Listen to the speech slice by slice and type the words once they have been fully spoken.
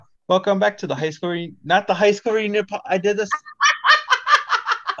Welcome back to the high school not the high school reunion. I did this.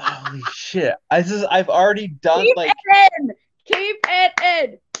 Holy shit! I've already done Keep like it in. Keep it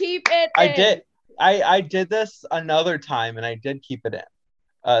in. Keep it I in. did. I did this another time and I did keep it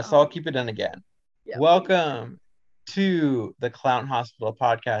in. So I'll keep it in again. Yeah, please. Welcome to the Clown Hospital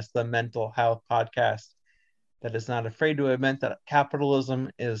podcast, the mental health podcast that is not afraid to admit that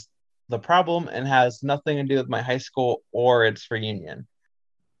capitalism is the problem and has nothing to do with my high school or its reunion.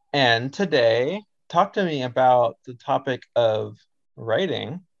 And today, talk to me about the topic of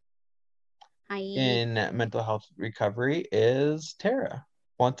writing Hi. in mental health recovery is Tara.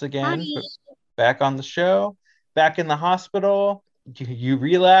 Once Hi. again, back on the show, back in the hospital. You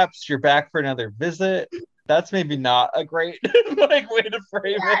relapse, you're back for another visit. That's maybe not a great way to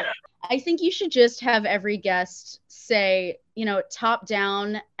frame it. I think you should just have every guest say, top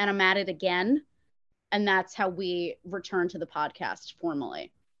down and I'm at it again. And that's how we return to the podcast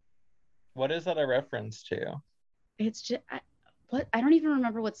formally. What is that a reference to? It's just I don't even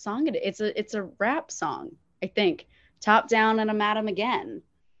remember what song it is. It's a rap song, I think. Top down and I'm at him again.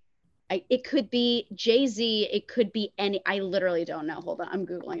 It could be Jay-Z, it could be I literally don't know. Hold on, I'm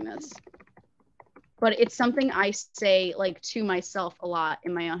Googling this. But it's something I say like to myself a lot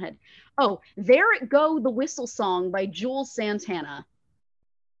in my own head. Oh, There It Go, the Whistle Song by Jules Santana.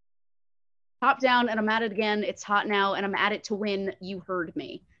 Top down and I'm at it again. It's hot now and I'm at it to win. You heard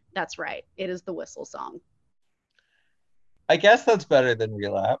me. That's right. It is the Whistle Song. I guess that's better than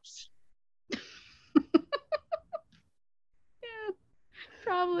relapse. Yeah,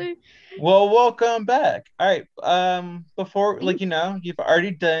 probably. Well, welcome back. All right. Before you've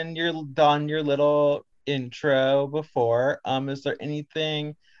already done your little intro before. Is there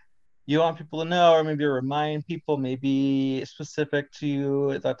anything you want people to know, or maybe remind people, maybe specific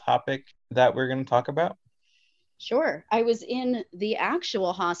to the topic that we're going to talk about? Sure. I was in the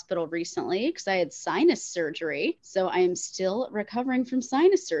actual hospital recently because I had sinus surgery. So I am still recovering from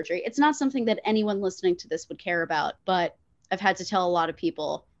sinus surgery. It's not something that anyone listening to this would care about, but I've had to tell a lot of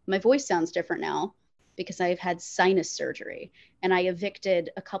people my voice sounds different now because I've had sinus surgery and I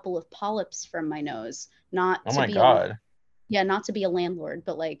evicted a couple of polyps from my nose, not Oh to my be God. not to be a landlord,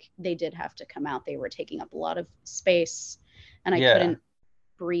 but like they did have to come out. They were taking up a lot of space and I Yeah. couldn't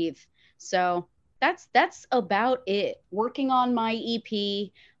breathe. So that's about it. Working on my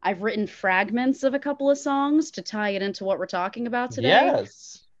EP. I've written fragments of a couple of songs to tie it into what we're talking about today,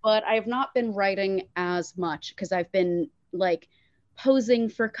 Yes. but I've not been writing as much because I've been like posing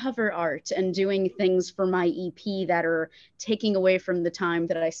for cover art and doing things for my EP that are taking away from the time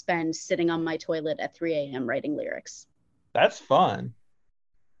that I spend sitting on my toilet at 3 a.m. writing lyrics. That's fun.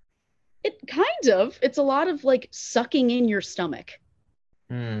 It kind of, it's a lot of like sucking in your stomach.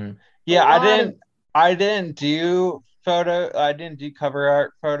 Hmm. A Yeah, lot of I didn't do cover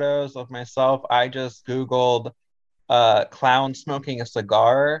art photos of myself. I just Googled clown smoking a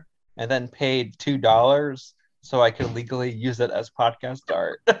cigar and then paid $2 so I could legally use it as podcast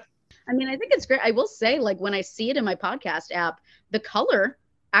art. I mean, I think it's great. I will say, like, when I see it in my podcast app, the color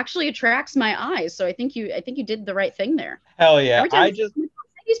actually attracts my eyes. So I think you did the right thing there. Hell yeah. Every time I see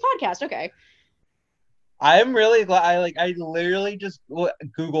these podcasts, okay. I'm really glad I literally just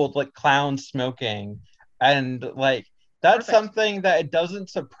Googled like clown smoking and like that's Perfect. something that it doesn't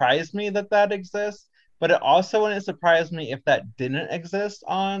surprise me that exists, but it also wouldn't surprise me if that didn't exist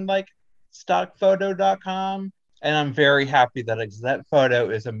on like stockphoto.com. And I'm very happy that that photo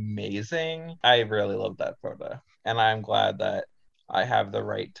is amazing. I really love that photo. And I'm glad that I have the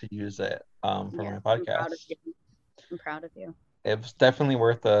right to use it for Yeah, my I'm proud of podcast. you. I'm proud of you. It was definitely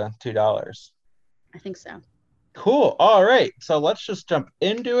worth the $2. I think so. Cool. All right. So let's just jump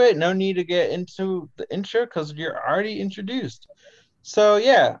into it. No need to get into the intro because you're already introduced. So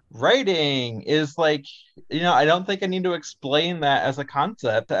yeah, writing is like, I don't think I need to explain that as a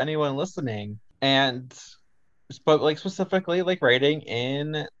concept to anyone listening. And but like specifically like writing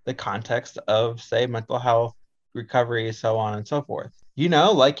in the context of say mental health, recovery, so on and so forth.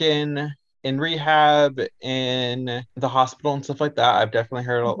 Like in rehab, in the hospital and stuff like that, I've definitely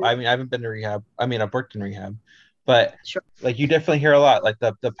heard. Mhm. I mean, I haven't been to rehab. I mean, I've worked in rehab, but Sure. like you definitely hear a lot, like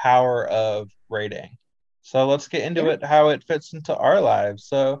the power of writing. So let's get into Yeah. it, how it fits into our lives.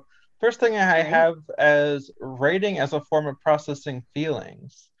 So first thing I Great. have as writing as a form of processing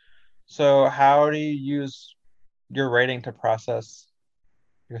feelings. So how do you use your writing to process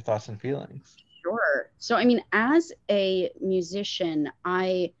your thoughts and feelings? Sure. So, I mean, as a musician,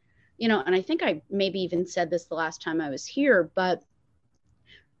 and I think I maybe even said this the last time I was here, but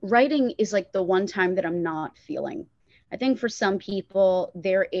writing is like the one time that I'm not feeling. I think for some people,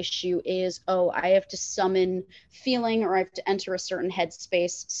 their issue is, oh, I have to summon feeling or I have to enter a certain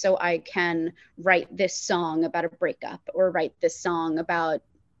headspace so I can write this song about a breakup or write this song about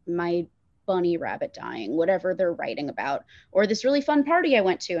my bunny rabbit dying, whatever they're writing about, or this really fun party I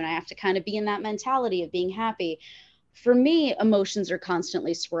went to and I have to kind of be in that mentality of being happy. For me, emotions are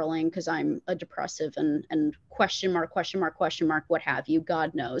constantly swirling because I'm a depressive and question mark, question mark, question mark, what have you,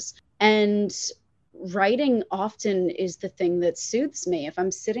 God knows. And writing often is the thing that soothes me. If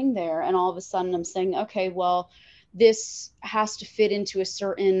I'm sitting there and all of a sudden I'm saying, okay, well, this has to fit into a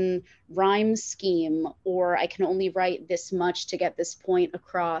certain rhyme scheme, or I can only write this much to get this point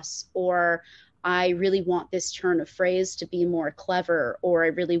across, or I really want this turn of phrase to be more clever, or I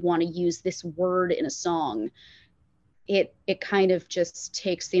really want to use this word in a song. It kind of just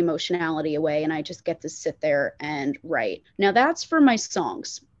takes the emotionality away and I just get to sit there and write. Now that's for my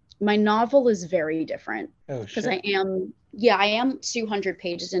songs. My novel is very different Oh because shit. I am 200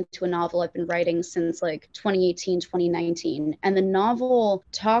 pages into a novel I've been writing since like 2018, 2019. And the novel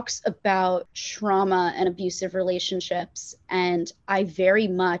talks about trauma and abusive relationships. And I very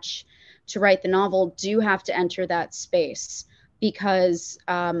much, to write the novel, do have to enter that space because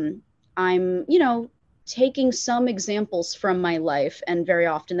I'm, taking some examples from my life. And very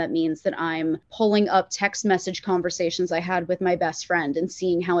often that means that I'm pulling up text message conversations I had with my best friend and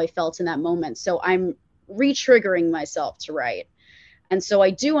seeing how I felt in that moment. So I'm re-triggering myself to write. And so I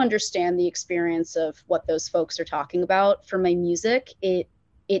do understand the experience of what those folks are talking about. For my music, it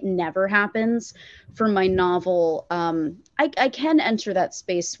never happens. For my novel, I can enter that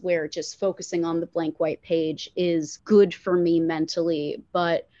space where just focusing on the blank white page is good for me mentally,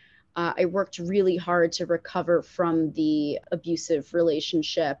 but I worked really hard to recover from the abusive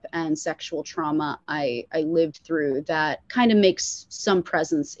relationship and sexual trauma I lived through that kind of makes some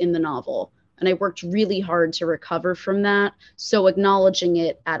presence in the novel. And I worked really hard to recover from that. So acknowledging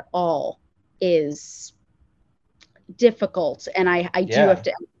it at all is difficult. And I do have Yeah.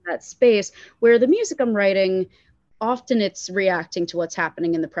 to enter that space where the music I'm writing, often it's reacting to what's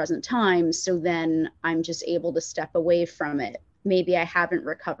happening in the present time. So then I'm just able to step away from it. Maybe I haven't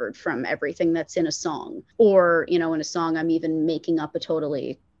recovered from everything that's in a song. Or, in a song, I'm even making up a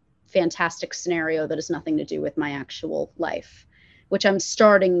totally fantastic scenario that has nothing to do with my actual life, which I'm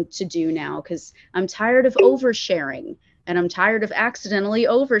starting to do now because I'm tired of oversharing. And I'm tired of accidentally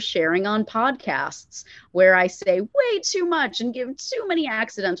oversharing on podcasts where I say way too much and give too many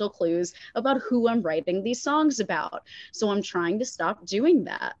accidental clues about who I'm writing these songs about. So I'm trying to stop doing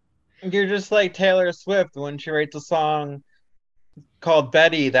that. You're just like Taylor Swift when she writes a song called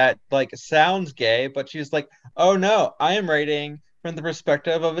Betty that like sounds gay, but she's like, "Oh no, I am writing from the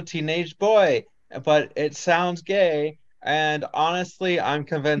perspective of a teenage boy, but it sounds gay, and honestly, I'm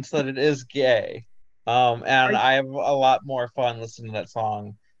convinced that it is gay." Are And I have a lot more fun listening to that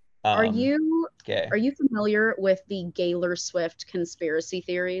song. are Um, you Gay. are you familiar with the Gaylor Swift conspiracy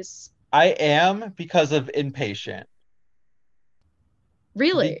theories? I am because of Impatient.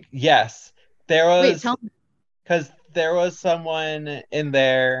 Really? Yes, there Wait, was tell me. because there was someone in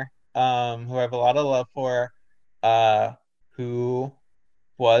there who I have a lot of love for who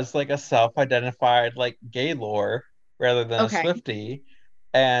was like a self-identified like Gaylor rather than a Okay. Swiftie,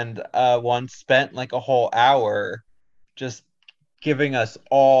 and once spent like a whole hour just giving us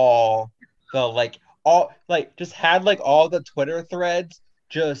all the like all like just had like all the Twitter threads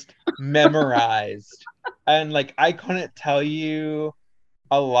just memorized, and like I couldn't tell you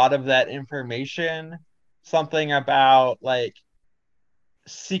a lot of that information. Something about like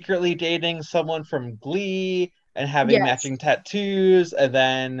secretly dating someone from Glee and having Yes. matching tattoos, and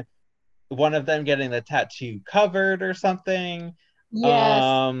then one of them getting the tattoo covered or something. Yes.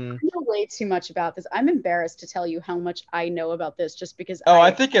 Um, I know way too much about this. I'm embarrassed to tell you how much I know about this just because oh,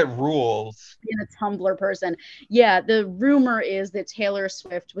 I think it rules. being a Tumblr person. Yeah, the rumor is that Taylor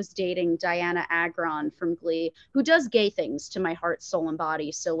Swift was dating Diana Agron from Glee, who does gay things to my heart, soul, and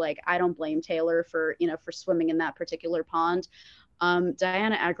body. So like I don't blame Taylor for, for swimming in that particular pond.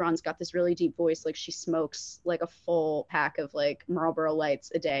 Diana Agron's got this really deep voice, like she smokes like a full pack of like Marlboro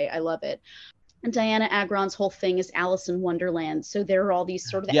Lights a day. I love it. And Diana Agron's whole thing is Alice in Wonderland. So there are all these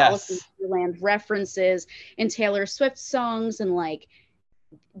sort of Alice in Yes. Wonderland references in Taylor Swift songs. And like,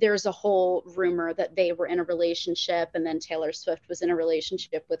 there's a whole rumor that they were in a relationship. And then Taylor Swift was in a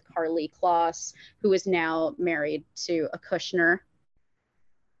relationship with Carly Kloss, who is now married to a Kushner.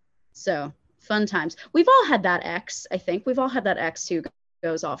 So fun times. We've all had that ex, I think. We've all had that ex who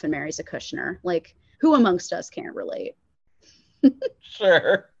goes off and marries a Kushner. Like, who amongst us can't relate?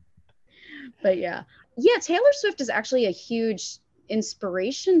 Sure. But yeah, Taylor Swift is actually a huge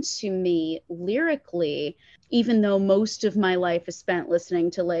inspiration to me lyrically. even though most of my life is spent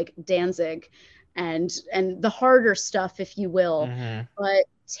listening to like Danzig and the harder stuff, if you will. Hmm. But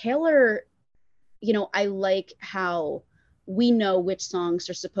Taylor, I like how we know which songs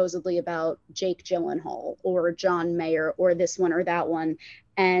are supposedly about Jake Gyllenhaal or John Mayer or this one or that one.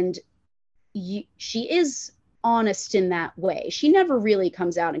 And she is honest in that way. She never really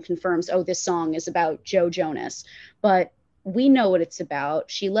comes out and confirms, oh, this song is about Joe Jonas, but we know what it's about.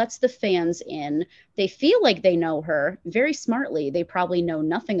 She lets the fans in. They feel like they know her very smartly. They probably know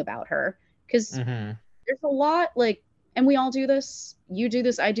nothing about her because Hmm. there's a lot like, and we all do this. You do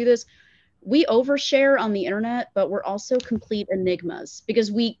this, I do this. We overshare on the internet, but we're also complete enigmas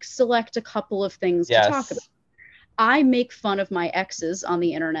because we select a couple of things to talk about. Yes. I make fun of my exes on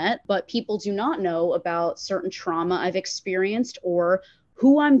the internet, but people do not know about certain trauma I've experienced or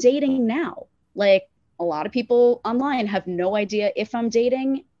who I'm dating now. Like a lot of people online have no idea if I'm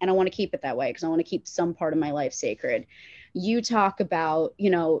dating, and I want to keep it that way because I want to keep some part of my life sacred. You talk about,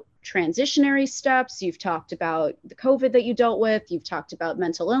 transitionary steps, you've talked about the COVID that you dealt with, you've talked about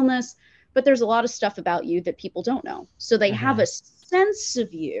mental illness, but there's a lot of stuff about you that people don't know. So they have Hmm. a sense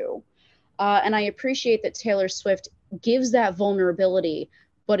of you, and I appreciate that Taylor Swift gives that vulnerability,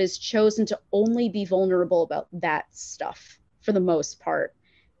 but has chosen to only be vulnerable about that stuff for the most part.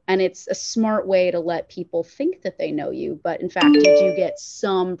 And it's a smart way to let people think that they know you, but in fact, you do get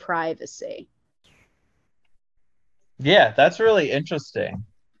some privacy. Yeah, that's really interesting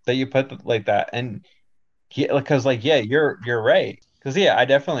that you put it like that. And yeah, because like yeah, you're right. Because yeah, I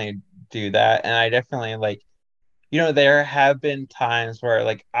definitely do that, and I definitely like there have been times where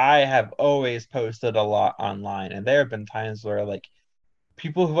like I have always posted a lot online, and there have been times where like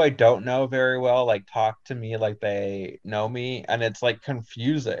people who I don't know very well like talk to me like they know me, and it's like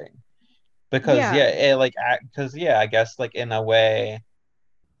confusing because Yeah. yeah, because yeah, I guess like in a way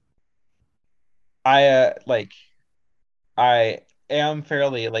I I am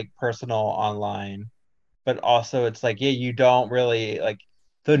fairly like personal online, but also it's like, yeah, you don't really like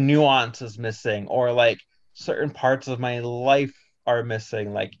the nuance is missing, or like certain parts of my life are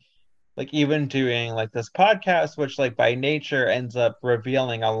missing. Like even doing like this podcast, which like by nature ends up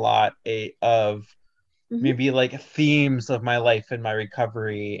revealing a lot of Mm-hmm. maybe like themes of my life and my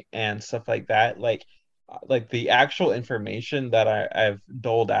recovery and stuff like that. Like the actual information that I've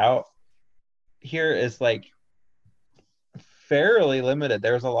doled out here is like fairly limited.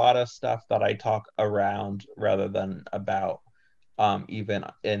 There's a lot of stuff that I talk around rather than about, even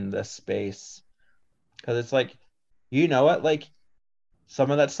in this space. Because it's like, you know what, like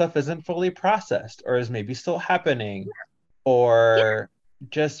some of that stuff isn't fully processed or is maybe still happening Yeah. or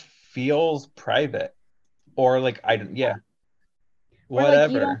just feels private or like I don't, yeah, Or like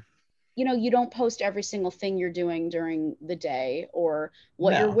you don't whatever. you don't post every single thing you're doing during the day or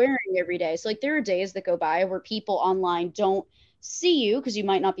what you're No. wearing every day. So like there are days that go by where people online don't see you because you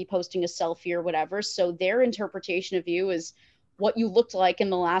might not be posting a selfie or whatever. So their interpretation of you is what you looked like in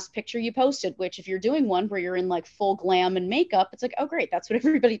the last picture you posted, which if you're doing one where you're in like full glam and makeup, it's like, oh great, that's what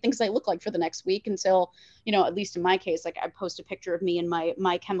everybody thinks I look like for the next week until, at least in my case, like I post a picture of me in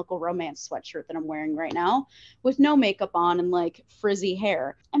my chemical romance sweatshirt that I'm wearing right now with no makeup on and like frizzy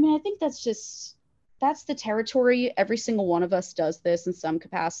hair. I mean, I think that's the territory. Every single one of us does this in some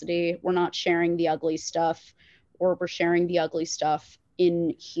capacity. We're not sharing the ugly stuff, or we're sharing the ugly stuff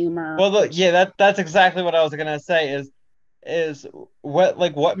in humor, Well, look, which yeah, that's exactly what I was gonna say is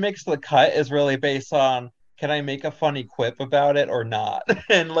what makes the cut is really based on can I make a funny quip about it or not?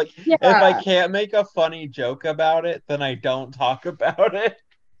 And like if I yeah, can't make a funny joke about it, then I don't talk about it.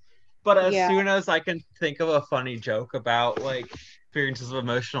 But as yeah. soon as I can think of a funny joke about like experiences of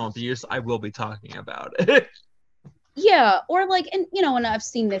emotional abuse, I will be talking about it. Yeah, or like, and I've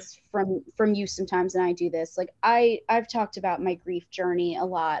seen this from you sometimes, and I do this. Like, I've talked about my grief journey a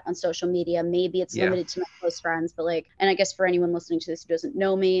lot on social media. Maybe it's Yeah. limited to my close friends, but like, and I guess for anyone listening to this who doesn't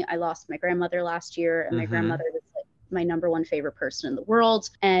know me, I lost my grandmother last year, and my Mm-hmm. grandmother was like my number one favorite person in the world.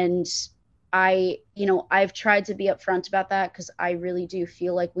 And I've tried to be upfront about that because I really do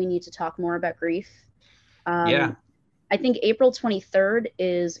feel like we need to talk more about grief. Yeah. Um, I think April 23rd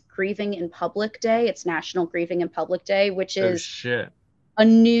is Grieving in Public Day. It's National Grieving in Public Day, which Oh is shit. a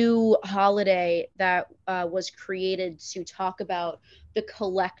new holiday that was created to talk about the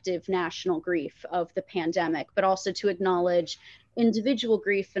collective national grief of the pandemic, but also to acknowledge individual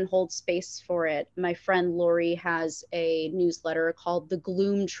grief and hold space for it. My friend Lori has a newsletter called The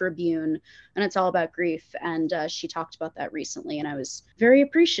Gloom Tribune, and it's all about grief. And she talked about that recently, and I was very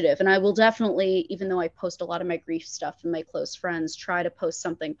appreciative. And I will definitely, even though I post a lot of my grief stuff and my close friends, try to post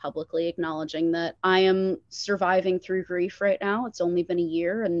something publicly acknowledging that I am surviving through grief right now. It's only been a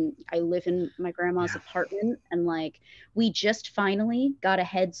year, and I live in my grandma's Yeah. apartment, and like we just finally got a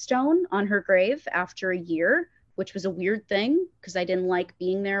headstone on her grave after a year, which was a weird thing because I didn't like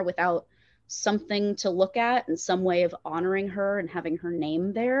being there without something to look at and some way of honoring her and having her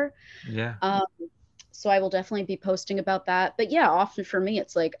name there. Yeah. Um, so I will definitely be posting about that. But yeah, often for me,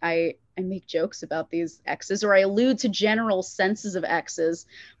 it's like I make jokes about these exes, or I allude to general senses of exes,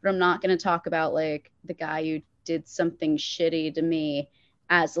 but I'm not going to talk about like the guy who did something shitty to me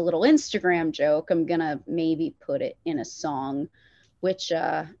as a little Instagram joke. I'm going to maybe put it in a song, which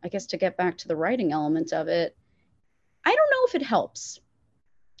I guess to get back to the writing element of it, I don't know if it helps.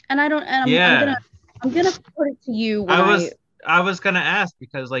 And I don't, and Yeah. I'm gonna put it to you when I was I was gonna ask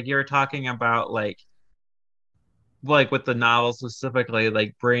because like you were talking about like with the novel specifically,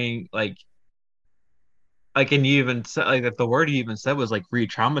 like bring like and you even said like that the word you even said was like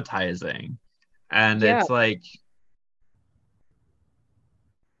re-traumatizing. And yeah, it's like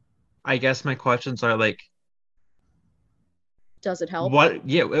I guess my questions are like does it help? what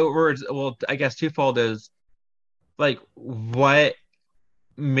yeah, well I guess twofold is like what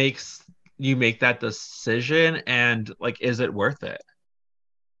makes you make that decision and like is it worth it?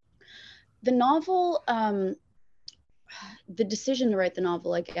 The novel, the decision to write the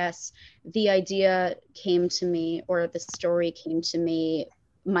novel, I guess, the idea came to me, or the story came to me.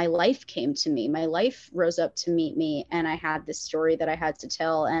 My life came to me. My life rose up to meet me, and I had this story that I had to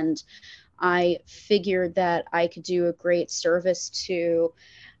tell. And I figured that I could do a great service to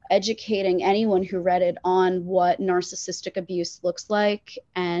educating anyone who read it on what narcissistic abuse looks like,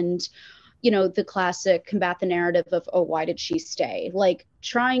 and the classic combat the narrative of, oh, why did she stay, like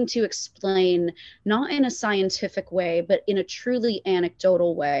trying to explain, not in a scientific way but in a truly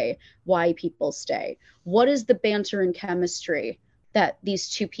anecdotal way, why people stay. What is the banter and chemistry that these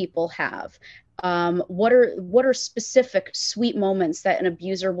two people have? What are specific sweet moments that an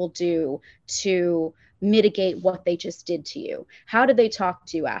abuser will do to mitigate what they just did to you? How did they talk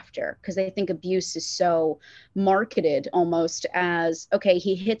to you after? Because I think abuse is so marketed almost as, okay,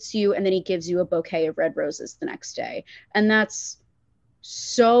 he hits you and then he gives you a bouquet of red roses the next day. And that's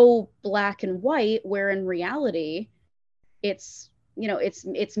so black and white, where in reality, it's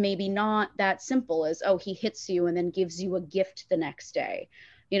maybe not that simple as, oh, he hits you and then gives you a gift the next day.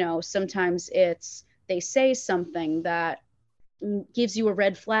 Sometimes it's they say something that gives you a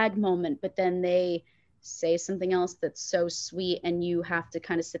red flag moment, but then they say something else that's so sweet, and you have to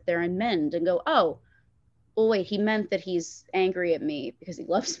kind of sit there and mend and go, oh, well, wait, he meant that he's angry at me because he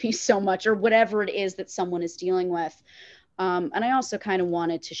loves me so much, or whatever it is that someone is dealing with. And I also kind of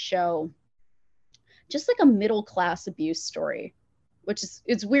wanted to show just like a middle class abuse story, which is,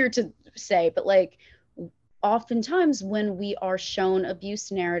 it's weird to say, but like oftentimes when we are shown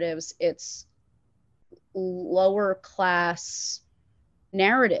abuse narratives, it's lower class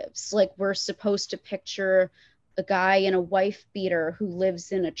narratives. Like we're supposed to picture a guy in a wife beater who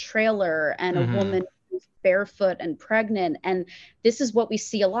lives in a trailer, and a Mm-hmm. woman who's barefoot and pregnant. And this is what we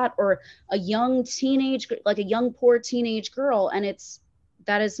see a lot. Or a young teenage, like a young, poor teenage girl. And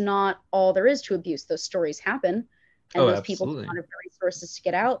that is not all there is to abuse. Those stories happen. And Oh, those people do not absolutely. have the resources to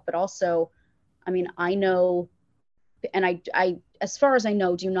get out. But also, I mean, I know, and as far as I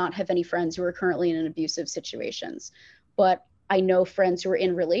know, do not have any friends who are currently in abusive situations. But I know friends who are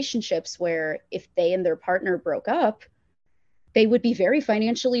in relationships where if they and their partner broke up, they would be very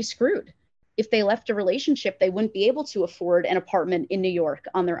financially screwed. If they left a relationship, they wouldn't be able to afford an apartment in New York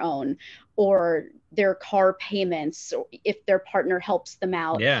on their own, or their car payments, or if their partner helps them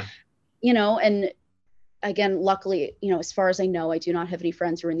out, Yeah. and again, luckily, as far as I know, I do not have any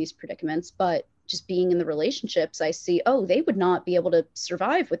friends who are in these predicaments, but just being in the relationships, I see, oh, they would not be able to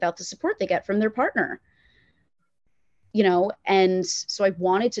survive without the support they get from their partner. And so I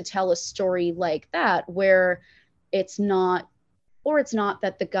wanted to tell a story like that, where it's not, or it's not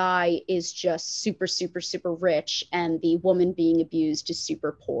that the guy is just super, super, super rich and the woman being abused is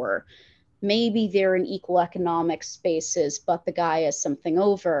super poor. Maybe they're in equal economic spaces, but the guy has something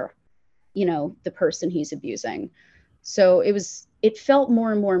over, the person he's abusing. So it felt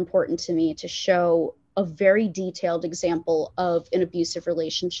more and more important to me to show a very detailed example of an abusive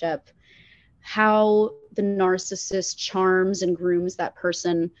relationship, how the narcissist charms and grooms that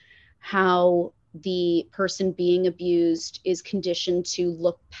person, how the person being abused is conditioned to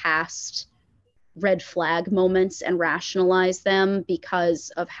look past red flag moments and rationalize them because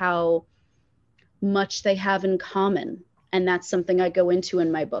of how much they have in common. And that's something I go into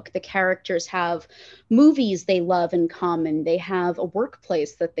in my book. The characters have movies they love in common. They have a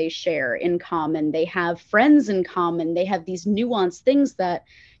workplace that they share in common. They have friends in common. They have these nuanced things that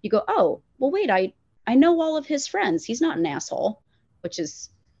you go, oh, well, wait, I know all of his friends. He's not an asshole, which is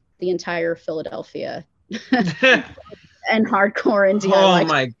the entire Philadelphia and hardcore and Oh DIY.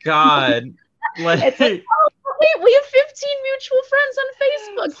 my God. It's like, Like, oh, wait, we have 15 mutual friends on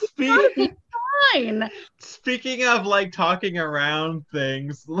Facebook. He's gotta be speak, fine. speaking of like talking around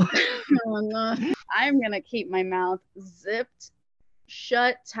things. I'm gonna keep my mouth zipped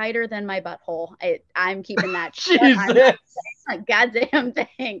shut tighter than my butthole. I'm keeping that shut. I'm not Jesus. saying a goddamn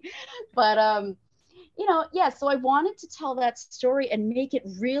thing. But yeah, so I wanted to tell that story and make it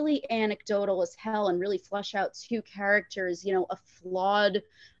really anecdotal as hell and really flesh out two characters, a flawed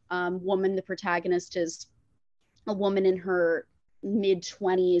woman. The protagonist is a woman in her mid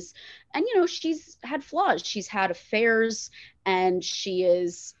 20s, and she's had flaws, she's had affairs, and she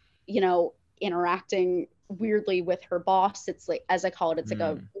is interacting weirdly with her boss. It's like, as I call it, it's like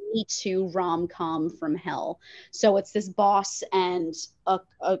a Me Too rom-com from hell. So it's this boss and a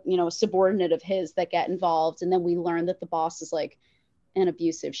subordinate of his that get involved, and then we learn that the boss is like an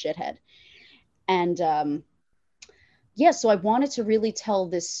abusive shithead. And so I wanted to really tell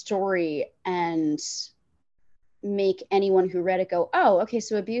this story and make anyone who read it go, oh, okay,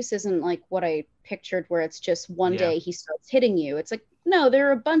 so abuse isn't like what I pictured, where it's just one Yeah. day he starts hitting you. It's like, no, there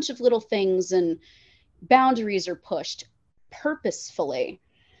are a bunch of little things, and boundaries are pushed purposefully.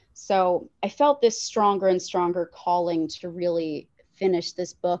 So I felt this stronger and stronger calling to really finish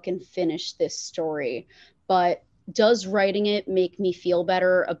this book and finish this story. But does writing it make me feel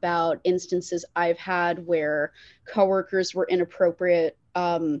better about instances I've had where coworkers were inappropriate?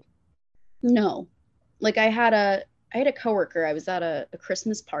 No. Like I had a coworker. I was at a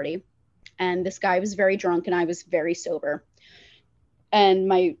Christmas party, and this guy was very drunk and I was very sober. And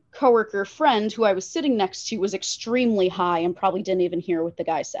my coworker friend, who I was sitting next to, was extremely high and probably didn't even hear what the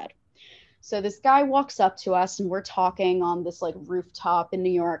guy said. So this guy walks up to us and we're talking on this like rooftop in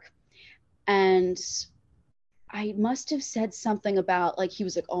New York. And I must have said something about, like, he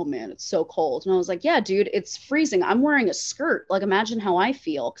was like, oh man, it's so cold. And I was like, yeah, dude, it's freezing. I'm wearing a skirt. Like, imagine how I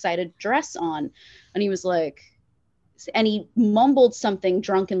feel, because I had a dress on. And he was like, and he mumbled something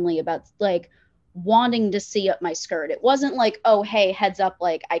drunkenly about like wanting to see up my skirt. It wasn't like, oh, hey, heads up,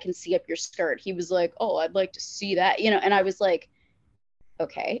 like I can see up your skirt. He was like, oh, I'd like to see that, and I was like,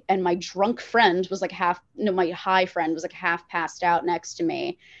 okay. And my drunk friend was like my high friend was like half passed out next to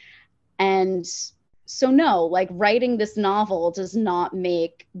me. And so no, like writing this novel does not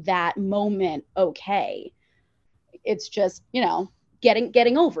make that moment okay. It's just,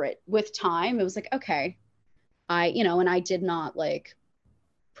 getting over it with time. It was like, okay, and I did not like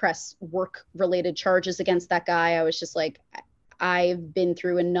press work related charges against that guy. I was just like, I've been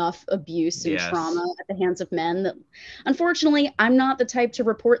through enough abuse and trauma at the hands of men that unfortunately I'm not the type to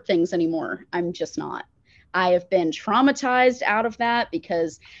report things anymore. I'm just not. I have been traumatized out of that,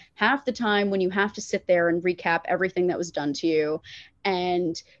 because half the time when you have to sit there and recap everything that was done to you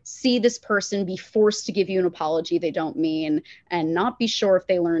and see this person be forced to give you an apology they don't mean and not be sure if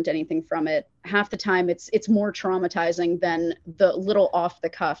they learned anything from it, half the time it's more traumatizing than the little off the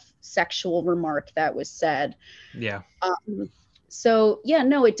cuff sexual remark that was said. Yeah. So yeah,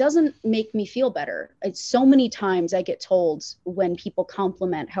 no, it doesn't make me feel better. It's so many times I get told when people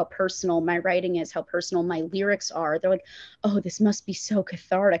compliment how personal my writing is, how personal my lyrics are, they're like, oh, this must be so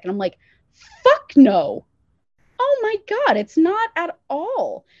cathartic. And I'm like, fuck no. Oh my God, it's not at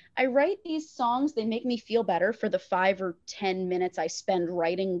all. I write these songs, they make me feel better for the 5 or 10 minutes I spend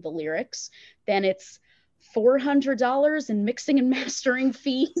writing the lyrics. Then it's $400 in mixing and mastering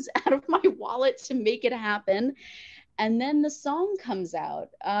fees out of my wallet to make it happen. And then the song comes out.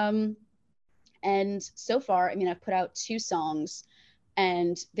 And so far, I mean, I've put out 2 songs,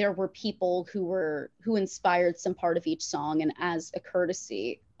 and there were people who inspired some part of each song. And as a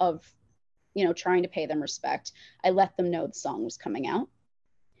courtesy of, trying to pay them respect, I let them know the song was coming out.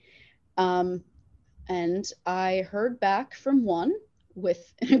 And I heard back from one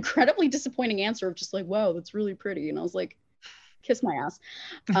with an incredibly disappointing answer of just like, wow, that's really pretty. And I was like, kiss my ass.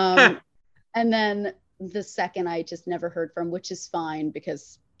 And then the second I just never heard from, which is fine,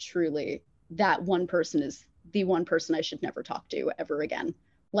 because truly that one person is the one person I should never talk to ever again.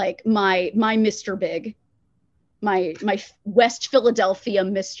 Like my Mr. Big, my West Philadelphia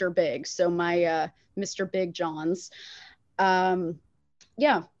Mr. Big. So my Mr. Big Johns.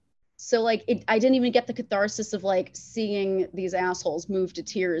 Yeah. So like I didn't even get the catharsis of like seeing these assholes move to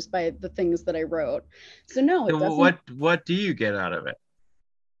tears by the things that I wrote. So no, it So doesn't. what do you get out of it?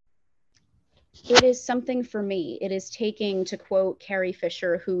 It is something for me. It is taking, to quote Carrie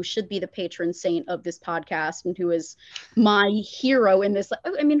Fisher, who should be the patron saint of this podcast and who is my hero in this.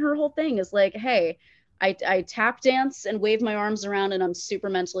 I mean, her whole thing is like, hey, I tap dance and wave my arms around and I'm super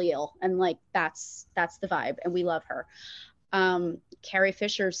mentally ill. And like, that's the vibe. And we love her. Carrie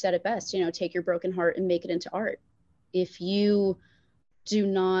Fisher said it best, you know, take your broken heart and make it into art. If you do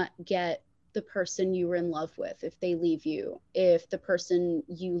not get the person you were in love with, if they leave you, if the person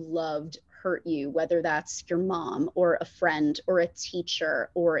you loved hurt you, whether that's your mom or a friend or a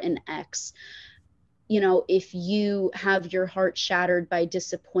teacher or an ex, you know, if you have your heart shattered by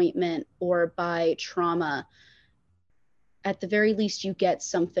disappointment or by trauma, at the very least, you get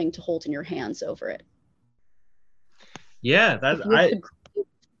something to hold in your hands over it. Yeah, that If you have I to,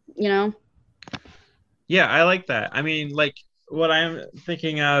 you know, yeah, I like that. I mean, like what I'm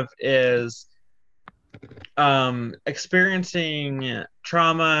thinking of is experiencing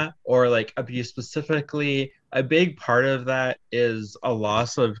trauma or like abuse specifically. A big part of that is a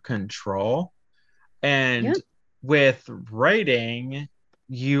loss of control. yeah, And with writing,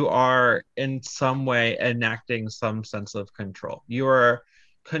 you are in some way enacting some sense of control. You are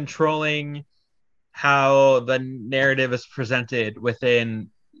controlling how the narrative is presented within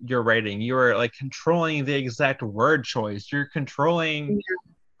your writing. You are like controlling the exact word choice. You're controlling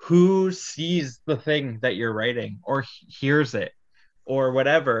who sees the thing that you're writing or hears it or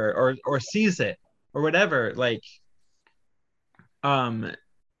whatever or sees it or whatever. Like um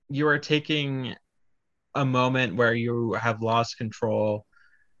you are taking a moment where you have lost control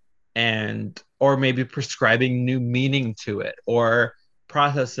and or maybe prescribing new meaning to it or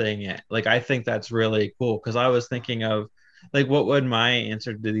processing it. Like I think that's really cool because I was thinking of like what would my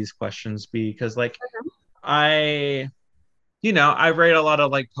answer to these questions be, because like I I write a lot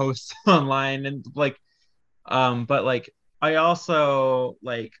of like posts online and like but like I also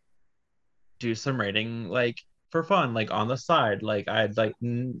like do some writing like for fun, like on the side. Like I'd like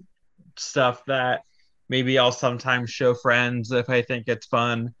stuff that maybe I'll sometimes show friends if I think it's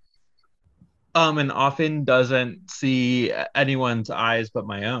fun. And often doesn't see anyone's eyes but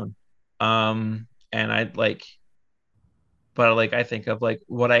my own. And I'd like but like I think of like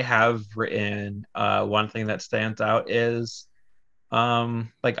what I have written. One thing that stands out is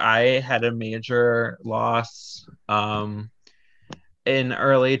like I had a major loss in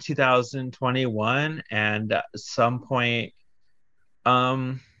early 2021, and at some point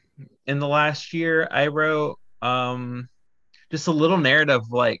um in the last year I wrote just a little narrative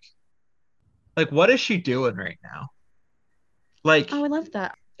like what is she doing right now, like oh, I love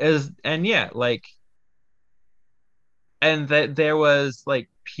that. is and yeah like and that there was like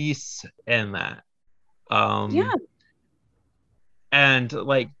peace in that. Yeah, um and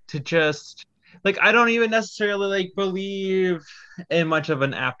like to just like I don't even necessarily like believe in much of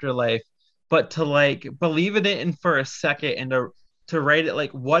an afterlife, but to like believe in it and for a second and to write it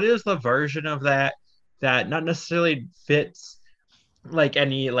like what is the version of that that not necessarily fits like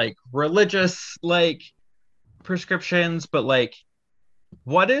any like religious like prescriptions, but like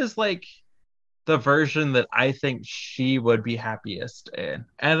what is like the version that I think she would be happiest in,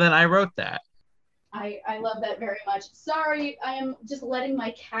 and then I wrote that. I love that very much. Sorry, I am just letting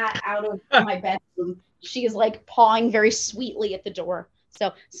my cat out of my bedroom. She is like pawing very sweetly at the door.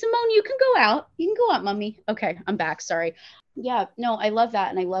 So, Simone, you can go out. You can go out, mummy. Okay, I'm back. Sorry. Yeah, no, I love that.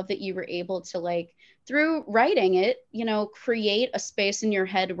 And I love that you were able to, like, through writing it, you know, create a space in your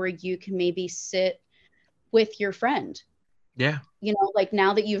head where you can maybe sit with your friend, Yeah. you know, like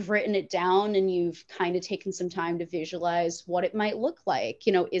now that you've written it down and you've kind of taken some time to visualize what it might look like,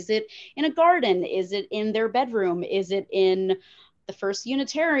 you know, is it in a garden? Is it in their bedroom? Is it in the First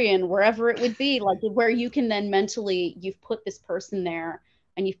Unitarian, wherever it would be, like where you can then mentally, you've put this person there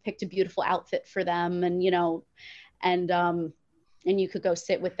and you've picked a beautiful outfit for them and, you know, and you could go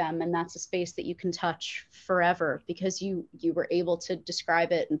sit with them, and that's a space that you can touch forever because you were able to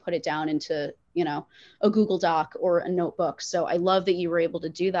describe it and put it down into, you know, a Google Doc or a notebook. So I love that you were able to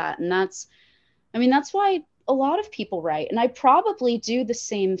do that. And that's, I mean, that's why a lot of people write, and I probably do the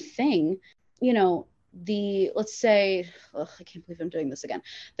same thing. You know, the, let's say, ugh, I can't believe I'm doing this again,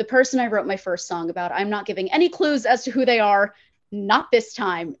 the person I wrote my first song about, I'm not giving any clues as to who they are, not this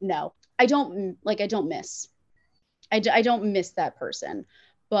time. No, I don't, like, I don't miss, I don't miss that person.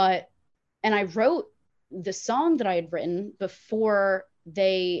 But, and I wrote the song that I had written before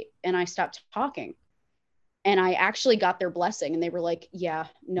they and I stopped talking. And I actually got their blessing, and they were like, yeah,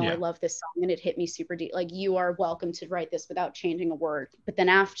 no, I Yeah. love this song. And it hit me super deep. Like, you are welcome to write this without changing a word. But then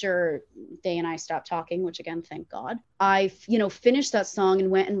after they and I stopped talking, which again, thank God, I, finished that song and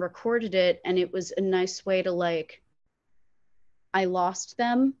went and recorded it. And it was a nice way to like, I lost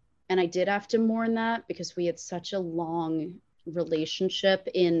them. And I did have to mourn that because we had such a long relationship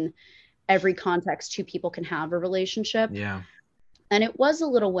in every context two people can have a relationship. Yeah. And it was a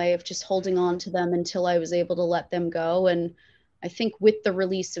little way of just holding on to them until I was able to let them go. And I think with the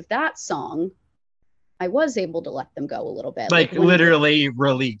release of that song, I was able to let them go a little bit. Like Like when, literally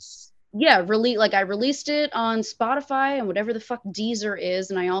release. yeah, like I released it on Spotify and whatever the fuck Deezer is.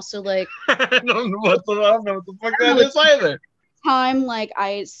 And I also like, I don't know what the fuck I don't that know, is either. time, like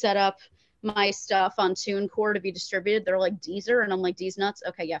I set up my stuff on TuneCore to be distributed. They're like Deezer, and I'm like, D's nuts.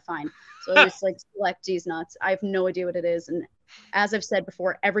 Okay, yeah, fine. So I just like select D's nuts. I have no idea what it is, and as I've said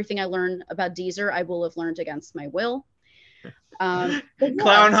before, everything I learn about Deezer, I will have learned against my will. But yeah,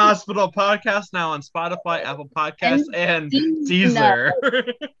 Clown Hospital podcast now on Spotify, Apple Podcasts, and and D nut.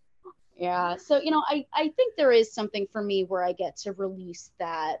 Deezer. Yeah. So, I think there is something for me where I get to release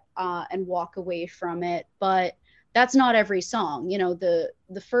that and walk away from it. But that's not every song.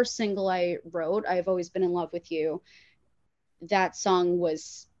 The first single I wrote, I've always been in love with you. That song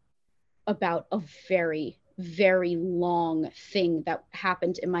was about a very, very long thing that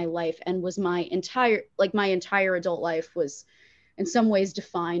happened in my life and was my entire adult life was in some ways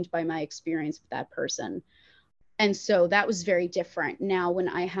defined by my experience with that person. And so that was very different. Now when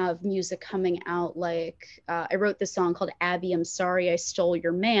I have music coming out, like I wrote this song called Abby, I'm Sorry I Stole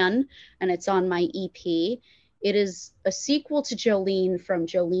Your Man, and it's on my EP. It is a sequel to Jolene from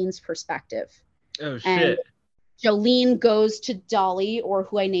Jolene's perspective. Oh And shit. Jolene goes to Dolly, or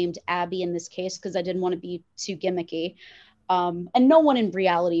who I named Abby in this case because I didn't want to be too gimmicky. And no one in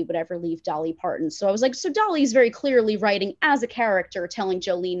reality would ever leave Dolly Parton. So I was like, so Dolly's very clearly writing as a character, telling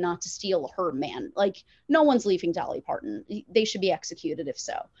Jolene not to steal her man. Like, no one's leaving Dolly Parton. They should be executed if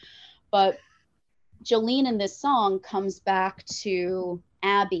so. But Jolene in this song comes back to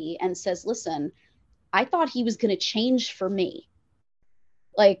Abby and says, listen, I thought he was going to change for me.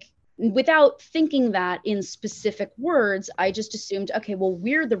 Like, without thinking that in specific words, I just assumed, okay, well,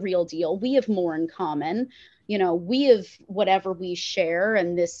 we're the real deal. We have more in common. We have whatever we share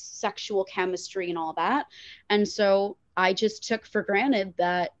and this sexual chemistry and all that. And so I just took for granted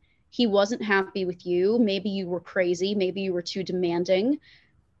that he wasn't happy with you. Maybe you were crazy. Maybe you were too demanding,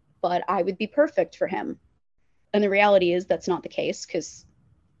 but I would be perfect for him. And the reality is that's not the case because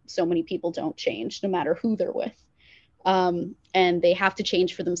so many people don't change no matter who they're with. And they have to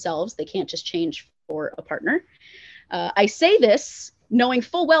change for themselves. They can't just change for a partner. I say this knowing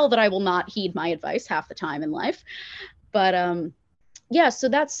full well that I will not heed my advice half the time in life. But yeah, so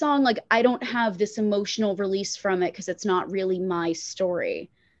that song, like, I don't have this emotional release from it because it's not really my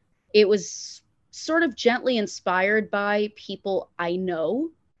story. It was sort of gently inspired by people I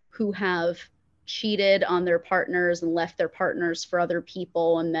know who have cheated on their partners and left their partners for other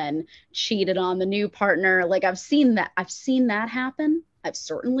people and then cheated on the new partner. Like, I've seen that happen. I've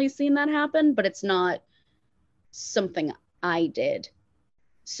certainly seen that happen, but it's not something I did.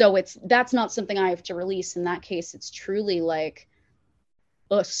 So that's not something I have to release. In that case, it's truly like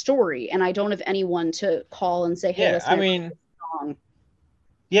a story, and I don't have anyone to call and say, hey, Yeah, listen, I I wrote mean, this song.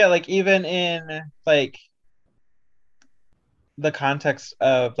 yeah, like even in like the context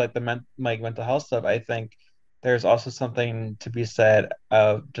of like mental health stuff, I think there's also something to be said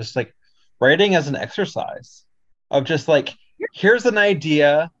of just like writing as an exercise of just like here's an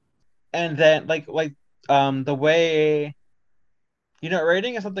idea and then the way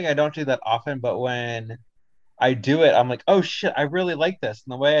writing is something I don't do that often, but when I do it, I'm like, oh shit, I really like this.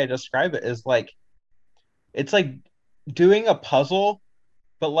 And the way I describe it is like it's like doing a puzzle,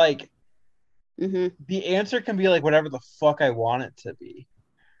 but like Mm-hmm. the answer can be like whatever the fuck I want it to be.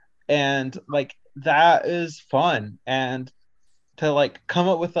 And like that is fun. And to like come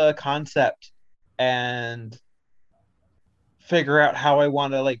up with a concept and figure out how I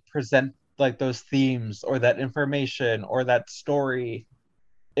want to like present like those themes or that information or that story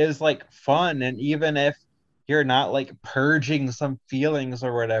is like fun. And even if you're not like purging some feelings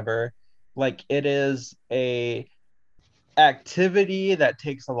or whatever, like it is a activity that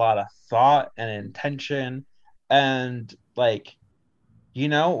takes a lot of thought and intention. And like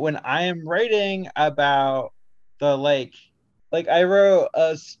when I am writing about the like I wrote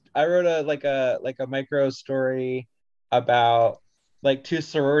a like a micro story about like two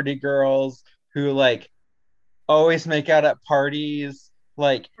sorority girls who like always make out at parties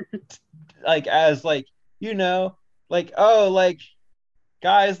like as like you know like oh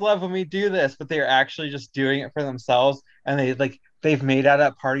guys love when we do this, but they're actually just doing it for themselves, and they've made out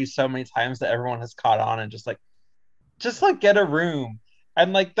at parties so many times that everyone has caught on and just like get a room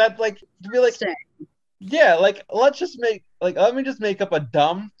and like that like to be like Interesting. yeah, like let me just make up a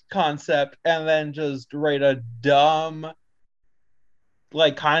dumb concept and then just write a dumb,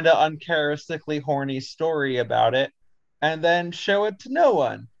 like kind of uncharacteristically horny story about it and then show it to no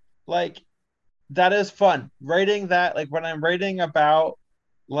one. Like that is fun. Writing that, like when I'm writing about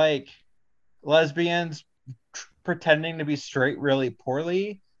like lesbians pretending to be straight really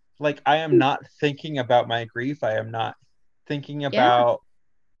poorly, like I am not thinking about my grief. I am not thinking Yeah. about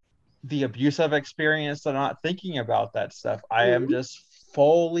the abuse I've experienced. I'm not thinking about that stuff. I am Mhm. just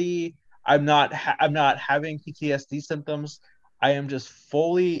fully. I'm not having PTSD symptoms. I am just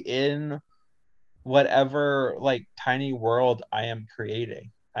fully in whatever like tiny world I am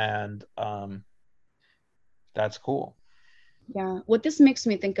creating, and that's cool. Yeah. What this makes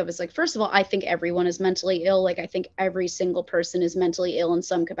me think of is like, first of all, I think everyone is mentally ill. Like, I think every single person is mentally ill in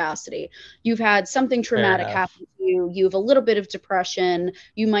some capacity. You've had something Fair traumatic enough. happen to you. You have a little bit of depression.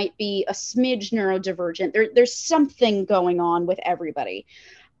 You might be a smidge neurodivergent. There's something going on with everybody,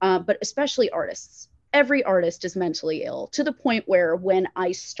 but especially artists. Every artist is mentally ill to the point where when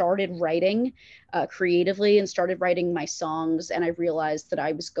I started writing creatively and started writing my songs, and I realized that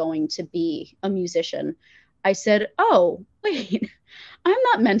I was going to be a musician, I said, oh, wait, I'm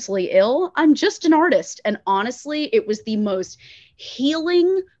not mentally ill. I'm just an artist. And honestly, it was the most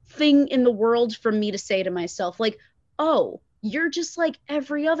healing thing in the world for me to say to myself, like, oh, you're just like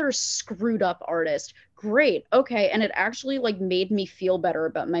every other screwed up artist. Great. Okay. And it actually like made me feel better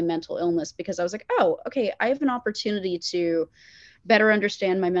about my mental illness because I was like, oh, okay, I have an opportunity to better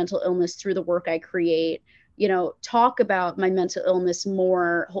understand my mental illness through the work I create, talk about my mental illness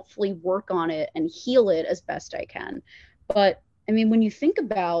more, hopefully work on it and heal it as best I can. But I mean, when you think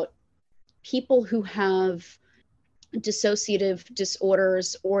about people who have dissociative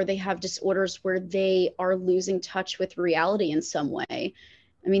disorders or they have disorders where they are losing touch with reality in some way,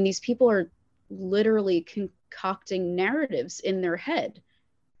 I mean, these people are literally concocting narratives in their head.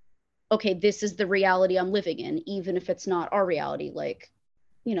 Okay, this is the reality I'm living in, even if it's not our reality. Like,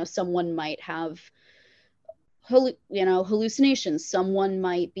 someone might have hallucinations. Someone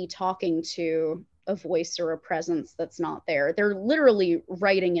might be talking to a voice or a presence that's not there. They're literally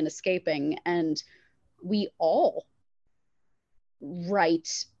writing and escaping, and we all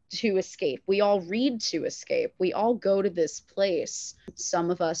write to escape. We all read to escape. We all go to this place. Some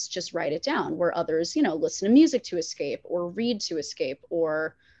of us just write it down, where others, listen to music to escape, or read to escape,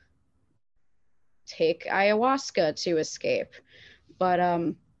 or take ayahuasca to escape. But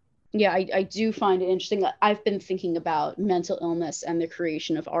yeah, I do find it interesting. I've been thinking about mental illness and the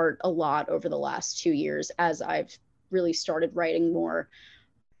creation of art a lot over the last 2 years as I've really started writing more.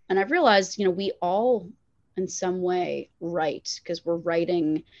 And I've realized, we all in some way write because we're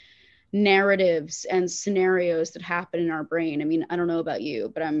writing narratives and scenarios that happen in our brain. I mean, I don't know about you,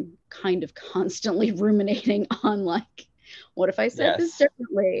 but I'm kind of constantly ruminating on like, what if I said this Yes.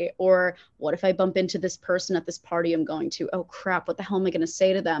 differently? Or what if I bump into this person at this party I'm going to? Oh crap, what the hell am I going to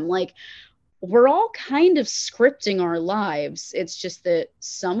say to them? Like, we're all kind of scripting our lives. It's just that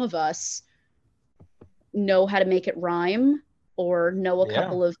some of us know how to make it rhyme or know a Yeah.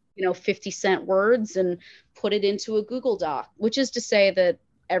 couple of 50-cent words and put it into a Google Doc, which is to say that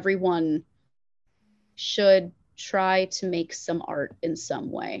everyone should try to make some art in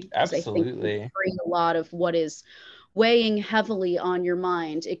some way because I think it Absolutely. free a lot of what is weighing heavily on your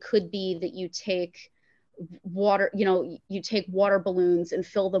mind. It could be that you take water balloons and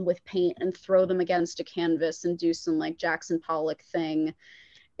fill them with paint and throw them against a canvas and do some like Jackson Pollock thing.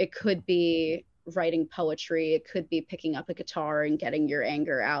 It could be writing poetry. It could be picking up a guitar and getting your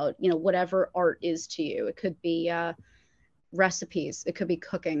anger out. Whatever art is to you. It could be recipes. It could be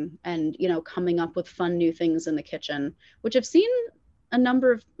cooking and, coming up with fun new things in the kitchen, which I've seen a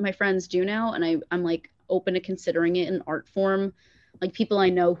number of my friends do now. And I'm like open to considering it in art form. Like people I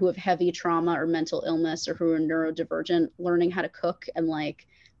know who have heavy trauma or mental illness or who are neurodivergent, learning how to cook and like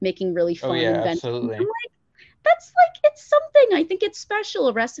making really Oh fun yeah, inventions. I'm absolutely. like, that's like, it's something. I think it's special.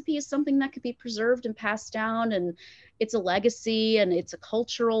 A recipe is something that could be preserved and passed down, and it's a legacy and it's a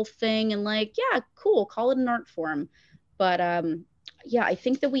cultural thing. And like, yeah, cool, call it an art form. But yeah, I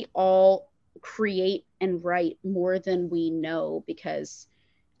think that we all create and write more than we know because,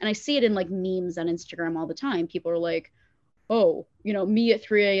 and I see it in like memes on Instagram all the time. People are like, oh, me at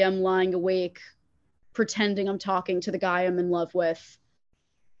 3 a.m. lying awake, pretending I'm talking to the guy I'm in love with.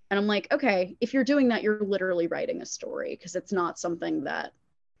 And I'm like, okay, if you're doing that, you're literally writing a story because it's not something that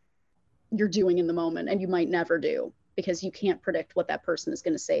you're doing in the moment and you might never do. because you can't predict what that person is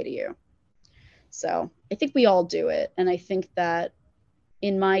going to say to you. So I think we all do it. And I think that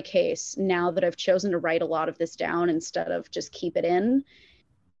in my case, now that I've chosen to write a lot of this down instead of just keep it in,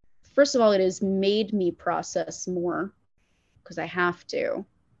 first of all, it has made me process more because I have to,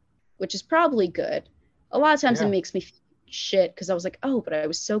 which is probably good. A lot of times it makes me feel shit because I was like, oh, but I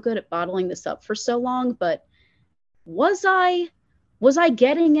was so good at bottling this up for so long. But was I? Was I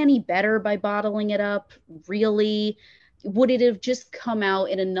getting any better by bottling it up? Really? Would it have just come out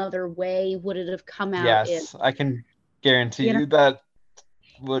in another way? Would it have come out in, Yes, I can guarantee you know, you that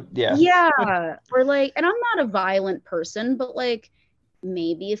would, yes. yeah, or like, and I'm not a violent person, but like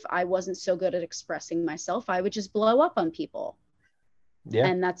maybe if I wasn't so good at expressing myself, I would just blow up on people. Yeah,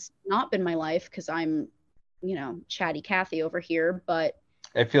 And that's not been my life because I'm, chatty Cathy over here, but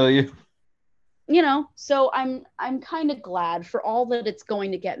I feel you. so I'm kind of glad for all that it's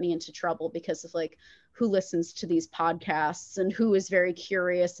going to get me into trouble because of like who listens to these podcasts and who is very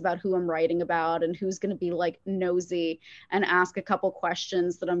curious about who I'm writing about and who's going to be like nosy and ask a couple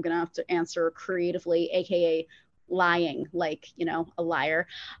questions that I'm going to have to answer creatively, aka lying, like a liar.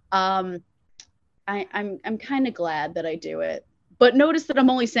 I'm kind of glad that I do it, but notice that I'm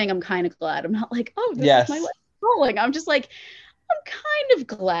only saying I'm kind of glad. I'm not like, oh, this is my Yes. life rolling. I'm just like, I'm kind of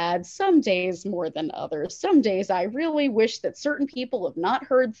glad, some days more than others. Some days I really wish that certain people have not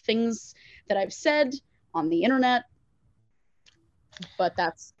heard things that I've said on the internet, but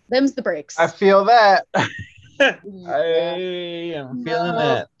them's the breaks. I feel that. I Yeah. am feeling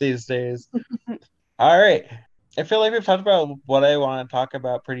that these days. All right. I feel like we've talked about what I want to talk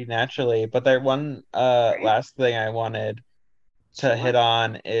about pretty naturally, but there one last thing I wanted to hit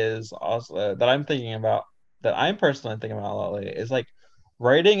on is also that I'm thinking about, that I'm personally thinking about a lot lately, is like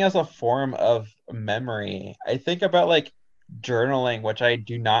writing as a form of memory. I think about like journaling, which I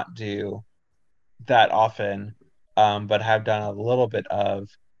do not do that often, but have done a little bit of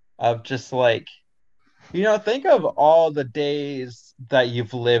just like, think of all the days that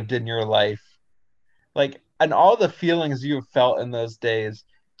you've lived in your life, like, and all the feelings you've felt in those days.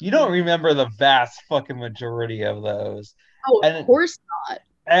 You don't remember the vast fucking majority of those. Oh, of And course not.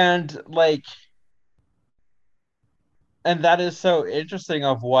 and like and that is so interesting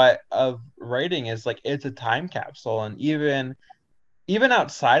of what of writing is, like it's a time capsule. And even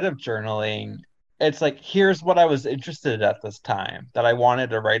outside of journaling, it's like, here's what I was interested at this time that I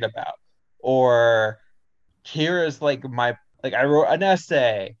wanted to write about. Or here is like my, like I wrote an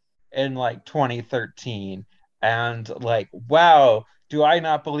essay in like 2013, and like, wow, do I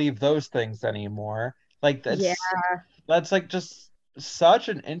not believe those things anymore? Like Yeah. that's like just such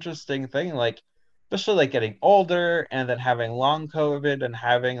an interesting thing, like especially like getting older and then having long COVID and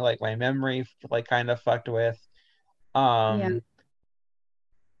having like my memory like kind of fucked with. Yeah. um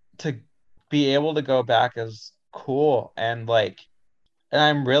to be able to go back is cool. And like, and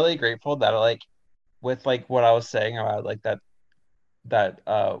I'm really grateful that like, with like what I was saying about like that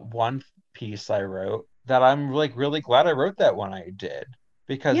one piece I wrote, that I'm like really glad I wrote that one I did,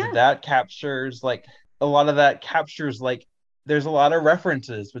 because Yeah. that captures like, a lot of that captures like, there's a lot of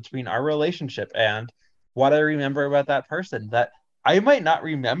references between our relationship and what I remember about that person that I might not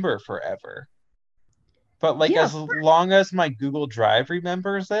remember forever. But like, Yeah. as long as my Google Drive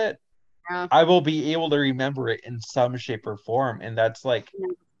remembers it, Yeah. I will be able to remember it in some shape or form. And that's like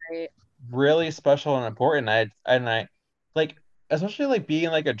Right. really special and important. I like, especially like being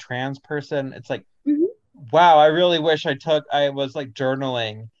like a trans person, it's like, Mhm. wow, I really wish I was like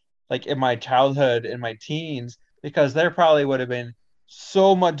journaling like in my childhood, in my teens, because there probably would have been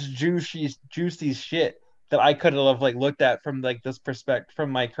so much juicy shit that I could have like looked at from like this perspective,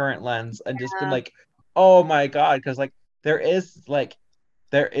 from my current lens, and just been Yeah. like, oh my God, because like there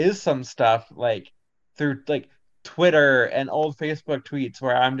is some stuff like through like Twitter and old Facebook tweets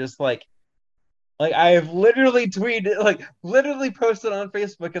where I'm just like I have literally tweeted, like literally posted on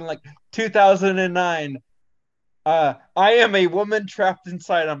Facebook in like 2009. I am a woman trapped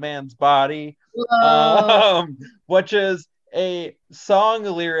inside a man's body. Whoa. Which is a song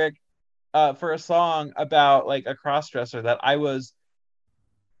lyric for a song about like a crossdresser that I was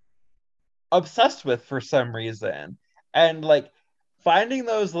obsessed with for some reason. And like finding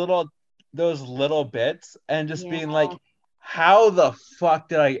those little bits and just Yeah. being like, how the fuck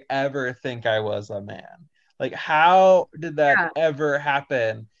did I ever think I was a man? Like, how did that Yeah. ever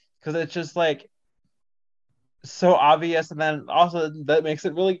happen? Because it's just like so obvious, and then also that makes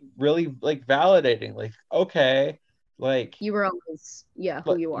it really really like validating, like, okay, like You were always,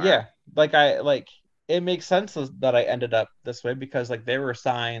 who you are. yeah, like I like, it makes sense that I ended up this way, because like there were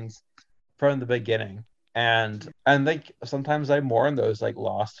signs from the beginning. And like sometimes I mourn those like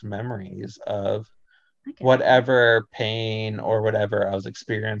lost memories of I get that. whatever pain or whatever I was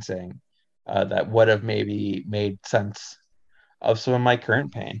experiencing that would have maybe made sense of some of my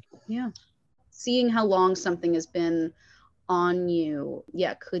current pain. Yeah. Seeing how long something has been on you,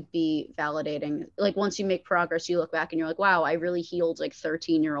 yeah, could be validating. Like once you make progress, you look back and you're like, wow, I really healed like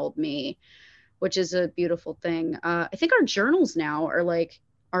 13-year-old me, which is a beautiful thing. I think our journals now are like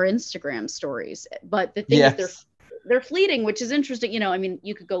our Instagram stories, but the thing is, Yes. they're fleeting, which is interesting. I mean,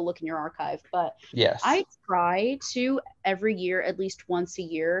 you could go look in your archive, but Yes. I try to every year, at least once a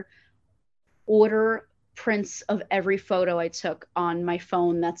year, order prints of every photo I took on my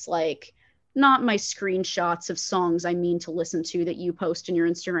phone that's like not my screenshots of songs I mean to listen to that you post in your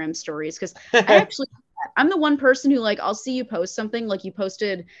Instagram stories. Because I'm the one person who, like, I'll see you post something, like you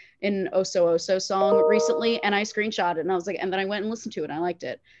posted an Oso Oso song recently, and I screenshot it and I was like, and then I went and listened to it and I liked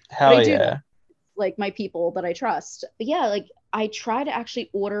it. But I Hell do that, yeah. like my people that I trust. But yeah, like I try to actually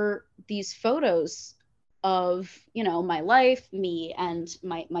order these photos of, my life, me and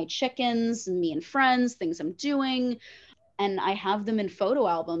my chickens, me and friends, things I'm doing, and I have them in photo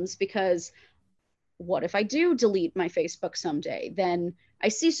albums because what if I do delete my Facebook someday? Then I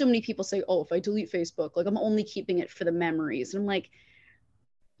see so many people say, "Oh, if I delete Facebook, like I'm only keeping it for the memories." And I'm like,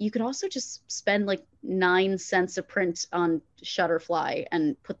 you could also just spend like 9 cents a print on Shutterfly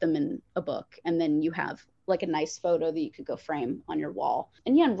and put them in a book, and then you have like a nice photo that you could go frame on your wall.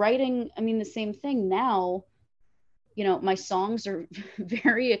 And yeah, and writing, I mean, the same thing now. My songs are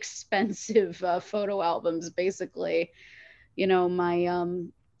very expensive photo albums, basically.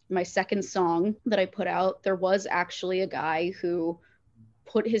 My second song that I put out, there was actually a guy who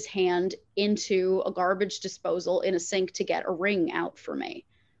put his hand into a garbage disposal in a sink to get a ring out for me.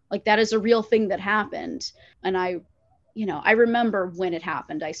 Like that is a real thing that happened. And I remember when it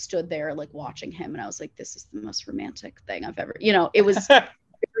happened, I stood there like watching him and I was like, this is the most romantic thing I've ever, it was,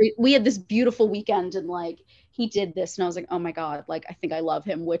 we had this beautiful weekend and like he did this and I was like, oh my God, like I think I love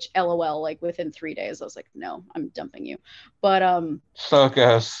him, which LOL, like within 3 days, I was like, no, I'm dumping you. But So it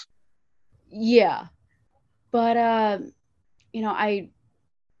goes. yeah. But I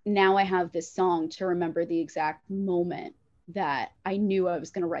now I have this song to remember the exact moment that I knew I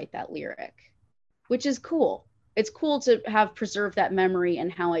was going to write that lyric, which is cool. It's cool to have preserved that memory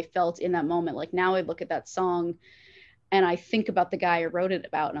and how I felt in that moment. Like now I look at that song and I think about the guy I wrote it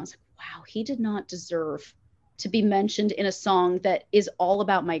about and I was like, wow, he did not deserve to be mentioned in a song that is all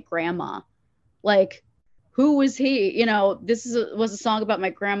about my grandma. Like, who was he? Was a song about my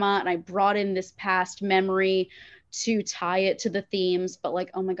grandma, and I brought in this past memory to tie it to the themes. But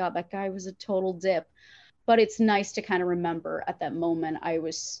like, oh my God, that guy was a total dip. But it's nice to kind of remember at that moment I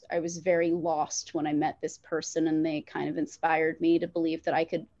was very lost when I met this person, and they kind of inspired me to believe that I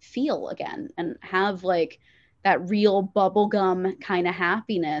could feel again and have like that real bubblegum kind of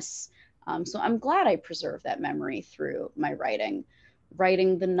happiness. So I'm glad I preserved that memory through my writing.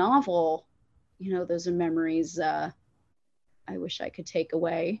 Writing the novel, those are memories I wish I could take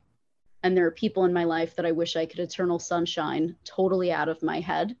away. And there are people in my life that I wish I could eternal sunshine totally out of my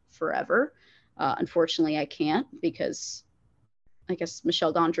head forever. Unfortunately, I can't because I guess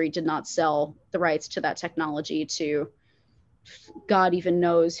Michel Gondry did not sell the rights to that technology to God even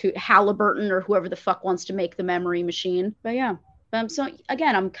knows who, Halliburton or whoever the fuck wants to make the memory machine. But yeah, so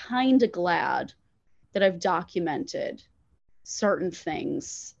again, I'm kind of glad that I've documented certain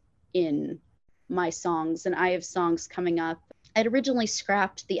things in my songs, and I have songs coming up. I'd originally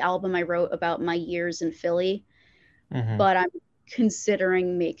scrapped the album I wrote about my years in Philly, Mm-hmm. but I'm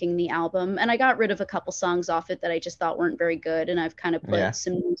considering making the album. And I got rid of a couple songs off it that I just thought weren't very good. And I've kind of Yeah. put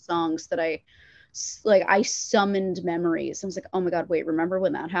some new songs that I summoned memories. I was like, oh my God, wait, remember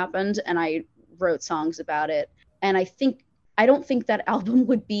when that happened? And I wrote songs about it. And I don't think that album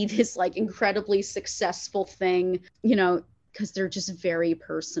would be this like incredibly successful thing, because they're just very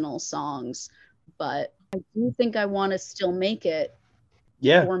personal songs. But I do think I want to still make it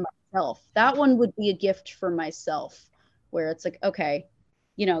Yeah. for myself. That one would be a gift for myself, where it's like, okay,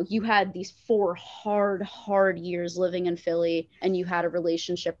 you had these 4 hard years living in Philly, and you had a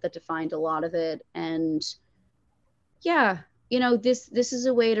relationship that defined a lot of it. And yeah, this is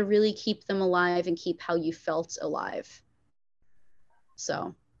a way to really keep them alive and keep how you felt alive.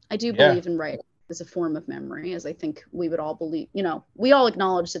 So I do Yeah. believe in writing as a form of memory, as I think we would all believe, we all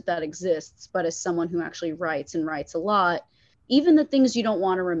acknowledge that that exists, but as someone who actually writes and writes a lot, even the things you don't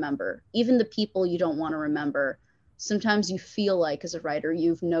want to remember, even the people you don't want to remember, sometimes you feel like as a writer,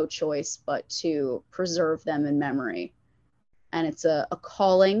 you've no choice but to preserve them in memory. And it's a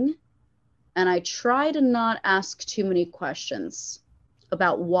calling. And I try to not ask too many questions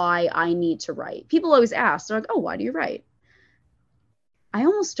about why I need to write. People always ask, they're like, oh, why do you write? I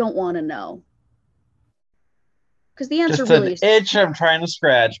almost don't want to know. Because the answer Just really an itch I'm trying to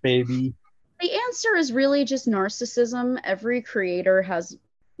scratch, baby. the answer is really just narcissism.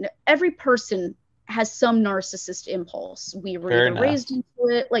 Every person has some narcissist impulse. We were Fair either enough. raised into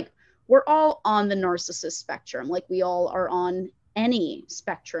it, like we're all on the narcissist spectrum, like we all are on any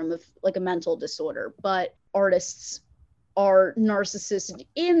spectrum of like a mental disorder, but artists are narcissistic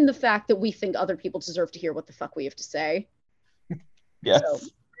in the fact that we think other people deserve to hear what the fuck we have to say. So Yes.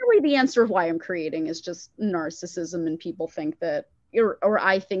 really the answer of why I'm creating is just narcissism, and people think that or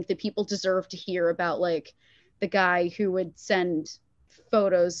I think that people deserve to hear about like the guy who would send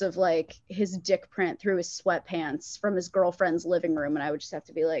photos of like his dick print through his sweatpants from his girlfriend's living room, and I would just have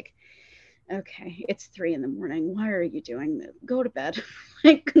to be like, okay, it's 3 a.m. Why are you doing this? Go to bed.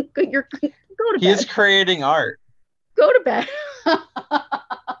 Like go to He's bed. creating art. Go to bed.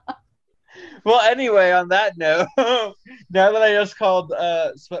 Well, anyway, on that note, now that I just called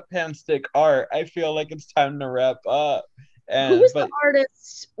sweatpants dick art, I feel like it's time to wrap up. Who And is the but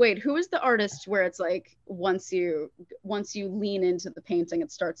artist? Wait, who is the artist where it's like once you lean into the painting,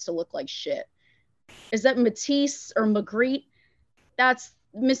 it starts to look like shit? Is that Matisse or Magritte? That's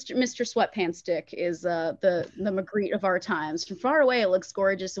Mr. Sweatpants Dick is the Magritte of our times. From far away, it looks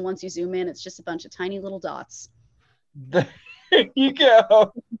gorgeous, and once you zoom in, it's just a bunch of tiny little dots. there you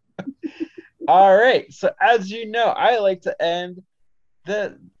go. All right. So as you know, I like to end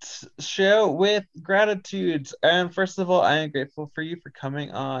the show with gratitudes. And first of all, I am grateful for you for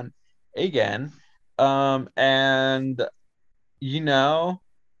coming on again. And you know,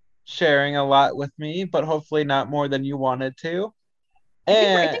 sharing a lot with me, but hopefully not more than you wanted to. I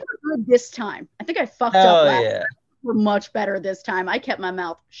And think we're good this time. I think I fucked up hell last yeah. time. We're much better this time. I kept my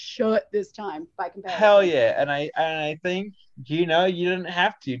mouth shut this time by Hell comparison. yeah. And I think you didn't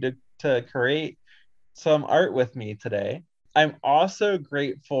have to create some art with me today. I'm also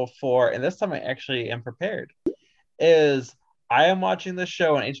grateful for, and this time I actually am prepared, is I am watching the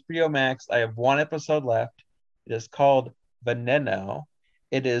show on HBO Max. I have one episode left. It is called Veneno.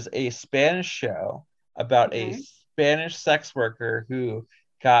 It is a Spanish show about a Okay. Spanish sex worker who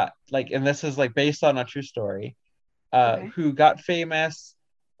got like, and this is like based on a true story, Okay. who got famous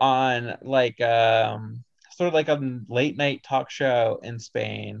on like sort of like a late night talk show in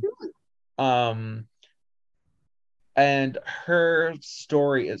Spain. Um, and her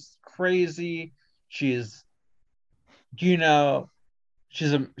story is crazy. She's, you know,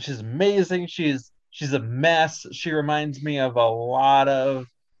 she's amazing. She's a mess. She reminds me of a lot of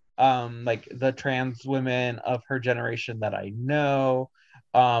like the trans women of her generation that I know.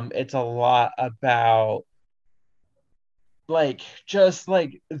 It's a lot about like just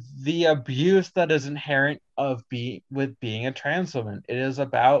like the abuse that is inherent of being a trans woman. It is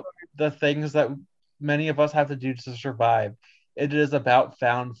about the things that many of us have to do to survive. It is about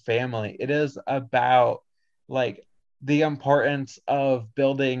found family. It is about like the importance of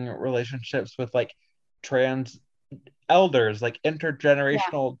building relationships with like trans elders, like Yeah.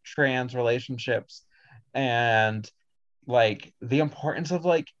 intergenerational trans relationships, and like the importance of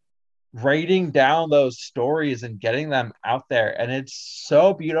like writing down those stories and getting them out there. And it's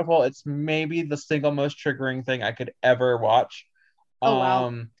so beautiful. It's maybe the single most triggering thing I could ever watch. Oh wow.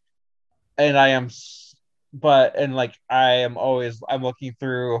 Um, and I am, but, and like, I'm looking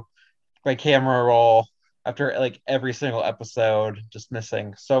through my camera roll after like every single episode, just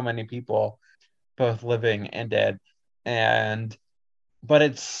missing so many people, both living and dead. And, but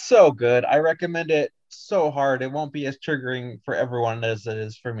it's so good. I recommend it so hard. It won't be as triggering for everyone as it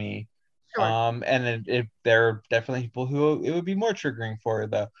is for me. Sure. And there are definitely people who it would be more triggering for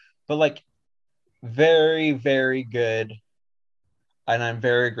though. But like very, very good. And I'm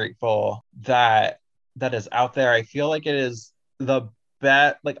very grateful that that is out there. I feel like it is the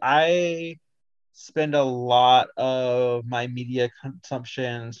best. Like I spend a lot of my media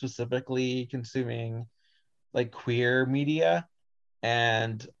consumption specifically consuming like queer media.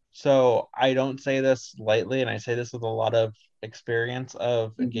 And so I don't say this lightly, and I say this with a lot of experience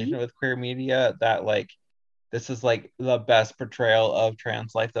of Mm-hmm. engagement with queer media, that like this is like the best portrayal of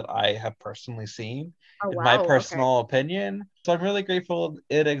trans life that I have personally seen, Oh in my wow. Okay. personal opinion. So I'm really grateful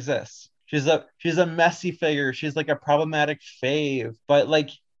it exists. She's a messy figure. She's like a problematic fave, but like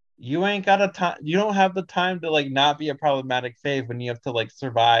you ain't got a time. You don't have the time to like not be a problematic fave when you have to like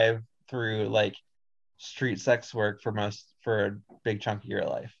survive through like street sex work for a big chunk of your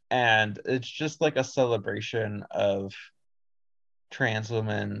life. And it's just like a celebration of trans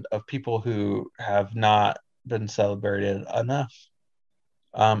women, of people who have not been celebrated enough.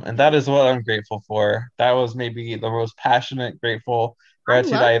 And that Yeah. is what I'm grateful for. That was maybe the most passionate, grateful I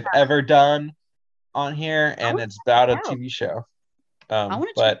gratitude love I have that. ever done on here, I and want it's to check about a it out. TV show. I want to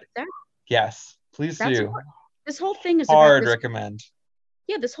check But it out. yes, please That's do. important. This whole thing is about Hard this. recommend.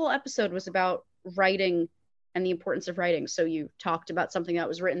 Yeah, this whole episode was about writing and the importance of writing. So you talked about something that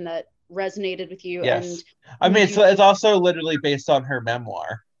was written that resonated with you, and Yes. I mean, made it's, you feel it's also literally based on her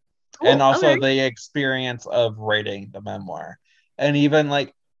memoir and cool. also Okay. the experience of writing the memoir. And even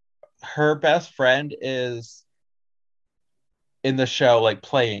like her best friend is in the show, like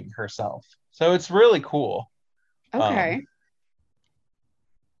playing herself. So it's really cool. Okay.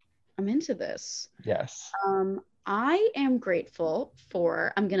 I'm into this. Yes. I am grateful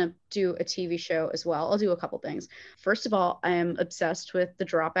for, I'm going to do a TV show as well. I'll do a couple things. First of all, I am obsessed with The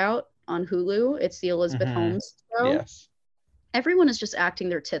Dropout on Hulu. It's the Elizabeth Mm-hmm. Holmes show. Yes. Everyone is just acting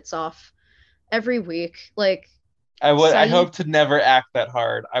their tits off every week. Like, I Saeed, hope to never act that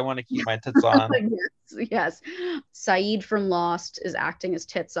hard. I want to keep my tits on. yes, yes. Saeed from Lost is acting his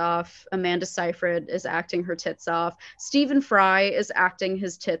tits off. Amanda Seyfried is acting her tits off. Stephen Fry is acting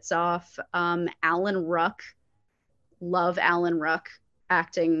his tits off. Alan Ruck, love Alan Ruck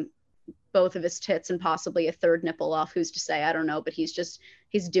acting both of his tits and possibly a third nipple off. Who's to say? I don't know, but he's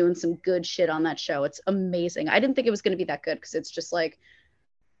doing some good shit on that show. It's amazing. I didn't think it was going to be that good because it's just like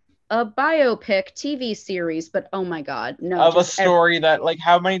a biopic TV series, but oh my god, no, Of a just story that, like,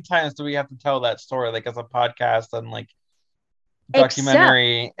 how many times do we have to tell that story, like as a podcast and like except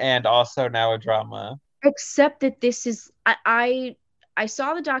documentary and also now a drama? except that this is I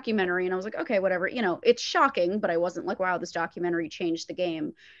saw the documentary and I was like, okay, whatever, it's shocking, but I wasn't like, wow, this documentary changed the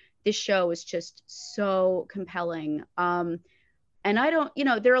game. This show is just so compelling. And I don't,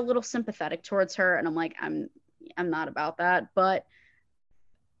 they're a little sympathetic towards her, and I'm like, I'm not about that, but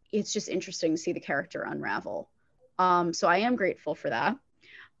it's just interesting to see the character unravel. So I am grateful for that.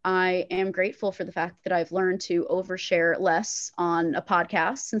 I am grateful for the fact that I've learned to overshare less on a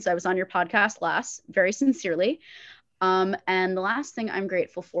podcast since I was on your podcast last, very sincerely. And the last thing I'm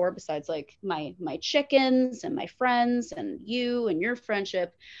grateful for, besides like my chickens and my friends and you and your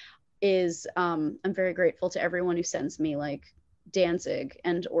friendship, is I'm very grateful to everyone who sends me like Danzig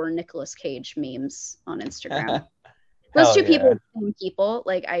and or Nicolas Cage memes on Instagram. Those Hell two yeah. people,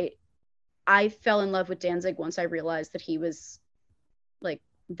 like I fell in love with Danzig once I realized that he was like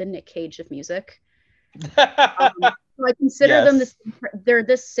the Nick Cage of music. So I consider them Yes. they're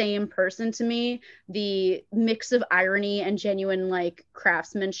the same person to me. The mix of irony and genuine like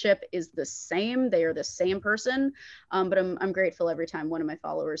craftsmanship is the same. They are the same person. But I'm grateful every time one of my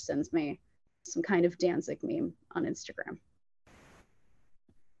followers sends me some kind of Danzig meme on Instagram.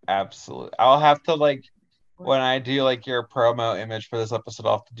 Absolutely. I'll have to like when I do like your promo image for this episode,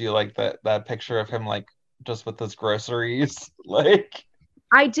 I'll have to do like that picture of him like just with his groceries. Like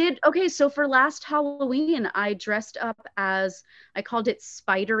I did. Okay, so for last Halloween, I dressed up as, I called it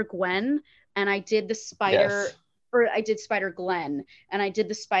Spider Gwen, and I did the yes. I did Spider Glenn, and I did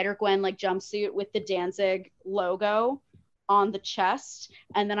the Spider Gwen like jumpsuit with the Danzig logo on the chest.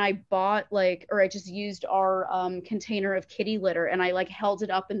 And then I bought like, or I just used our container of kitty litter, and I like held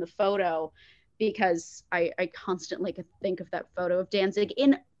it up in the photo because I constantly could think of that photo of Danzig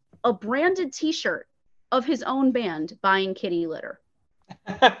in a branded t-shirt of his own band buying kitty litter.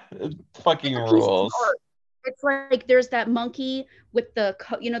 Fucking It's a piece of rules. art. It's like there's that monkey with the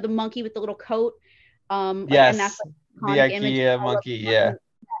the monkey with the little coat, and that's Yes. like The iconic image. IKEA I love monkey, yeah.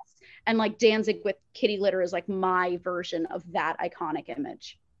 and like Danzig with kitty litter is like my version of that iconic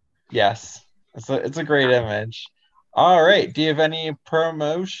image. Yes. It's a great image. All right. Do you have any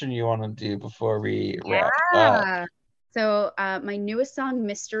promotion you want to do before we wrap up? Yeah. So my newest song,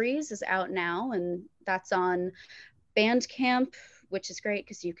 Mysteries, is out now, and that's on Bandcamp, which is great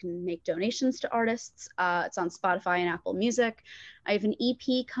because you can make donations to artists. It's on Spotify and Apple Music. I have an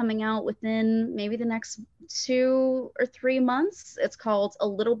EP coming out within maybe the next 2 or 3 months. It's called A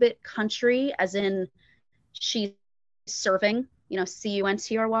Little Bit Country, as in she's serving,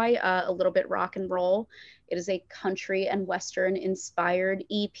 CUNTRY, a little bit rock and roll. It is a country and Western inspired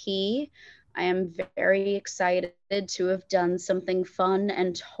EP. I am very excited to have done something fun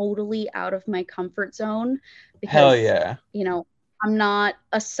and totally out of my comfort zone Hell because, yeah. I'm not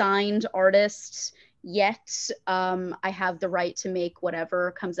a signed artist yet. I have the right to make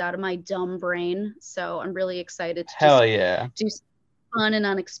whatever comes out of my dumb brain. So I'm really excited to Hell just yeah. do fun and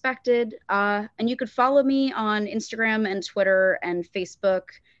unexpected. And you could follow me on Instagram and Twitter and Facebook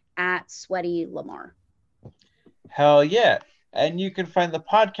at Sweaty Lamar. Hell yeah. And you can find the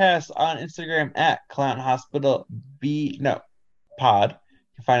podcast on Instagram at Clown Hospital Pod.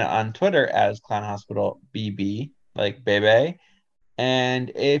 You can find it on Twitter as Clown Hospital BB, like Bebe.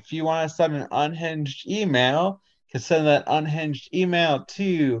 And if you want to send an unhinged email, you can send that unhinged email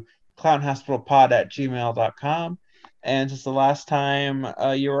to clownhospitalpod@gmail.com. And since the last time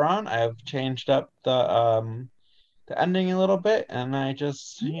you were on, I've changed up the the ending a little bit, and I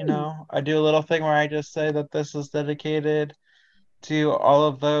just, Hmm. I do a little thing where I just say that this is dedicated to all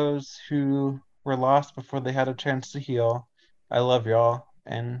of those who were lost before they had a chance to heal. I love y'all,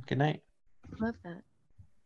 and good night. Love that.